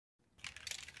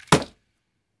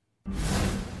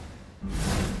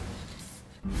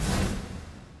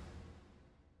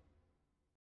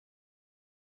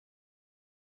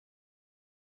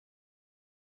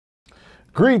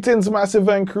Greetings, Massive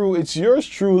and crew. It's yours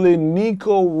truly,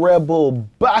 Nicko Rebel,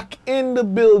 back in the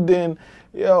building.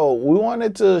 Yo, we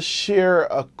wanted to share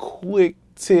a quick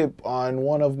tip on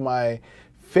one of my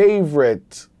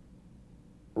favorite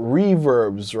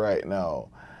reverbs right now,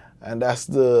 and that's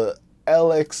the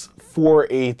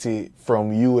LX480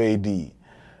 from UAD.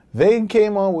 They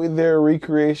came out with their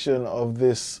recreation of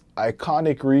this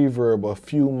iconic reverb a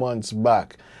few months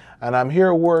back. And I'm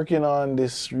here working on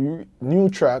this new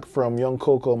track from Young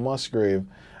Coco Musgrave,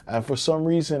 and for some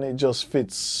reason it just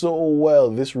fits so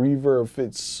well. This reverb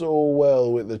fits so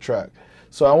well with the track.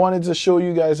 So I wanted to show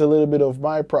you guys a little bit of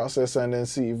my process and then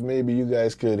see if maybe you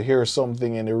guys could hear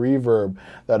something in the reverb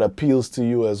that appeals to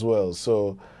you as well.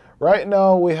 So right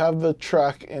now we have the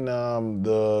track in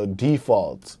the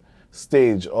default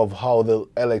stage of how the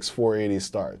LX480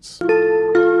 starts.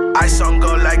 I song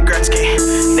go like Gretzky,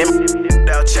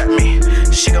 they'll check me.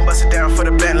 She gon' bust it down for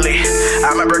the Bentley.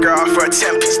 I might break her off for a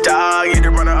 10-piece dog. You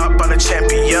the runner up on the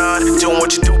champion. Doing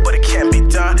what you do, but it can't be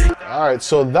done. Alright,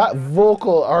 so that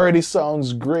vocal already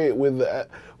sounds great with the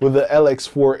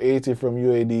LX480 from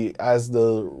UAD as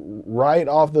the right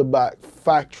off the back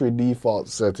factory default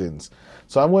settings.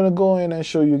 So I'm going to go in and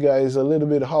show you guys a little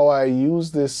bit how I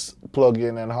use this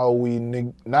plugin and how we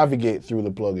navigate through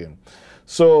the plugin.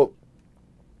 So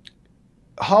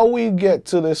how we get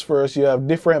to this first, you have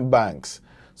different banks.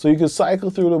 So you can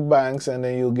cycle through the banks and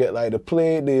then you'll get like the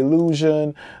plate, the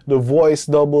illusion, the voice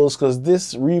doubles, because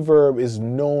this reverb is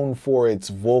known for its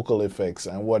vocal effects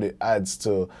and what it adds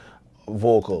to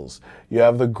vocals. You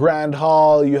have the grand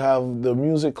hall, you have the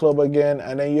music club again,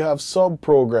 and then you have sub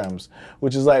programs,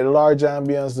 which is like large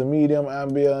ambience, the medium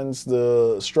ambience,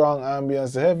 the strong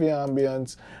ambience, the heavy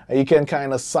ambience, and you can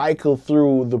kind of cycle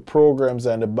through the programs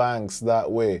and the banks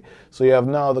that way. So you have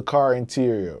now the car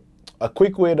interior. A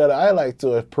quick way that I like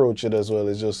to approach it as well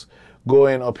is just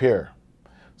going up here.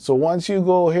 So once you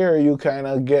go here, you kind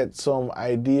of get some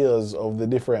ideas of the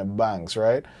different banks,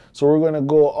 right? So we're going to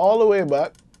go all the way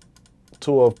back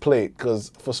to a plate,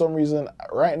 because for some reason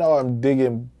right now I'm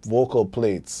digging vocal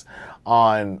plates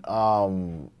on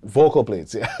vocal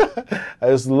plates. Yeah. I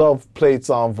just love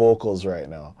plates on vocals right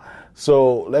now.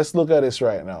 So let's look at this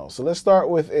right now. So let's start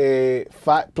with a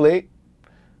fat plate,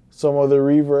 some of the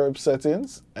reverb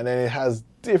settings, and then it has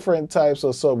different types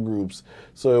of subgroups.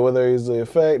 So whether it's the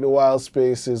effect, the wild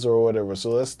spaces, or whatever.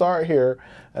 So let's start here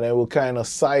and then we'll kind of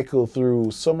cycle through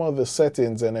some of the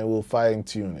settings and then we'll fine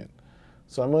tune it.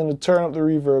 So I'm going to turn up the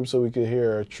reverb so we can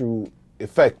hear a true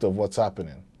effect of what's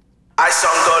happening. I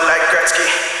song go like Gretzky,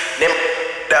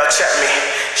 they'll check me.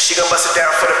 She gon' bust it down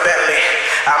for the Bentley.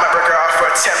 I might break her off for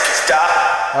a 10-piece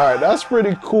dog. All right, that's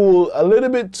pretty cool. A little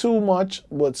bit too much,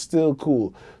 but still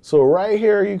cool. So right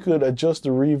here, you could adjust the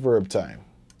reverb time.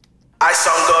 I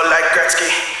song go like Gretzky,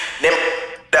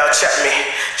 they'll check me.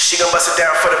 She gon' bust it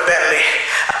down for the Bentley.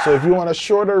 So if you want a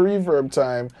shorter reverb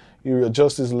time, you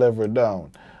adjust this lever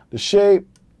down. The shape,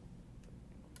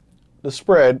 the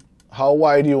spread, how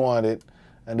wide you want it,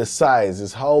 and the size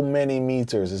is how many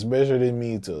meters. It's measured in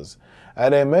meters.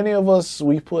 And then many of us,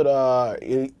 we put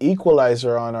an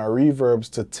equalizer on our reverbs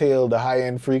to tail the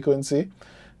high-end frequency.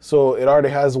 So it already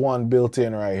has one built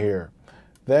in right here.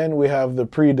 Then we have the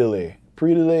pre-delay.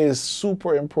 Pre-delay is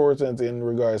super important in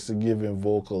regards to giving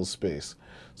vocal space.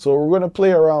 So we're going to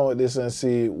play around with this and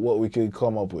see what we can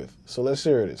come up with. So let's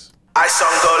hear this. I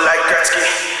song go like Gretzky,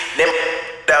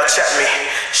 they'll check me.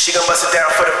 She gon' bust it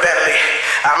down for the Bentley.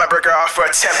 I might break her off for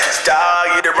a 10-piece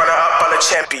dog. You the runner up on the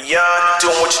champion.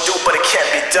 Doing what you do, but it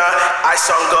can't be done. I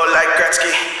song go like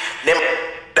Gretzky,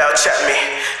 they'll check me.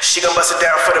 She gon' bust it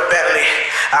down for the Bentley.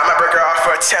 I might break her off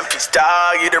for a 10-piece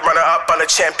dog. You the runner up on the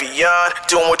champion.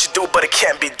 Doing what you do, but it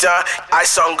can't be done. I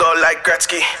song go like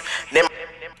Gretzky,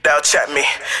 they'll check me.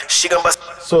 She gon' bust.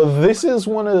 So this is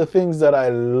one of the things that I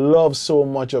love so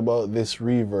much about this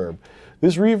reverb.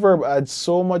 This reverb adds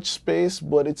so much space,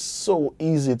 but it's so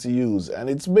easy to use. And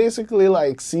it's basically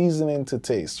like seasoning to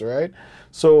taste, right?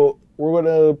 So we're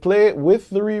gonna play it with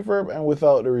the reverb and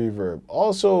without the reverb.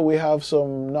 Also, we have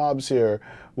some knobs here,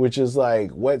 which is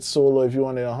like wet solo if you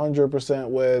want it 100%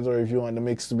 wet, or if you want the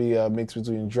mix to be a mix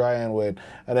between dry and wet.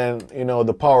 And then, you know,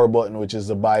 the power button, which is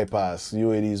the bypass,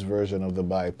 UAD's version of the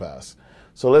bypass.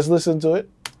 So let's listen to it.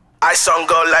 I song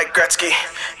go like Gretzky,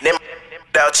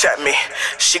 they'll check me.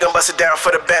 She gon' bust it down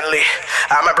for the Bentley.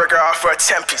 I might break her off for a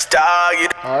 10-piece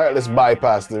dog. All right, let's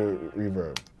bypass the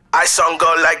reverb. I song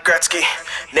go like Gretzky,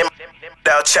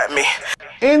 they'll check me.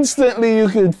 Instantly, you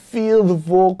could feel the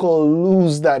vocal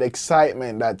lose that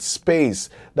excitement, that space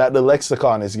that the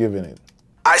lexicon is giving it.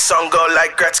 I song go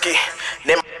like Gretzky,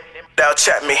 They'll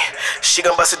check me. She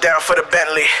gon' bust it down for the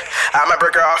Bentley. I might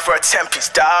break her off for a 10-piece.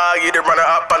 Dog, you the runner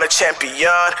up on the champion.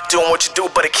 Doing what you do,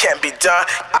 but it can't be done.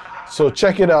 So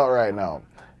check it out right now.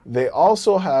 They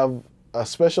also have a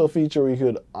special feature where you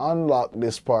could unlock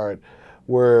this part,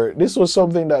 where this was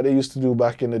something that they used to do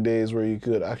back in the days, where you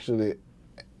could actually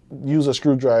use a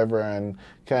screwdriver and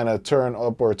kind of turn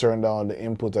up or turn down the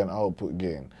input and output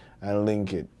gain and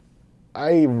link it.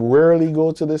 I rarely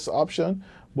go to this option,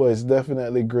 but it's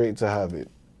definitely great to have it.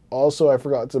 Also, I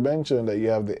forgot to mention that you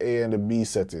have the A and the B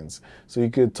settings, so you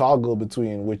could toggle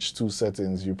between which two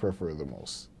settings you prefer the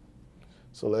most.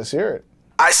 So let's hear it.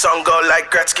 I song go like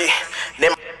Gretzky.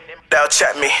 They'll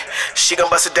check me. She gon'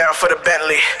 bust it down for the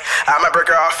Bentley. I might break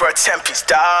her off for a 10-piece.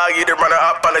 Dog, you the runner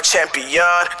up on the champion.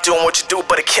 Doing what you do,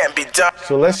 but it can't be done.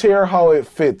 So let's hear how it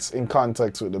fits in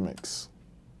context with the mix.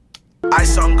 I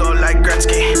song go like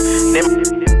Gretzky.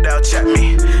 They'll check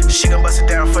me. She gon' bust it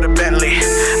down for the Bentley.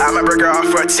 I might break her off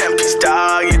for a 10-piece.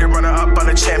 Dog, you the runner up on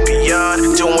the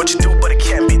champion. Doing what you do, but it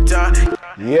can't be done.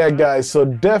 Yeah, guys, so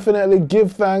definitely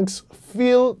give thanks.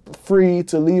 Feel free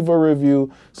to leave a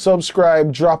review,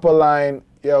 subscribe, drop a line.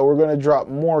 Yo, we're gonna drop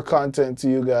more content to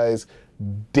you guys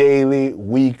daily,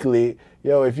 weekly.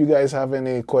 Yo, if you guys have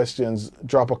any questions,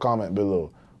 drop a comment below.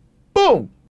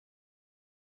 Boom!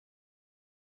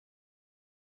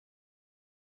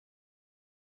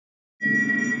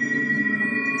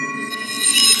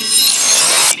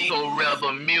 Nicko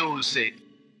Rebel music.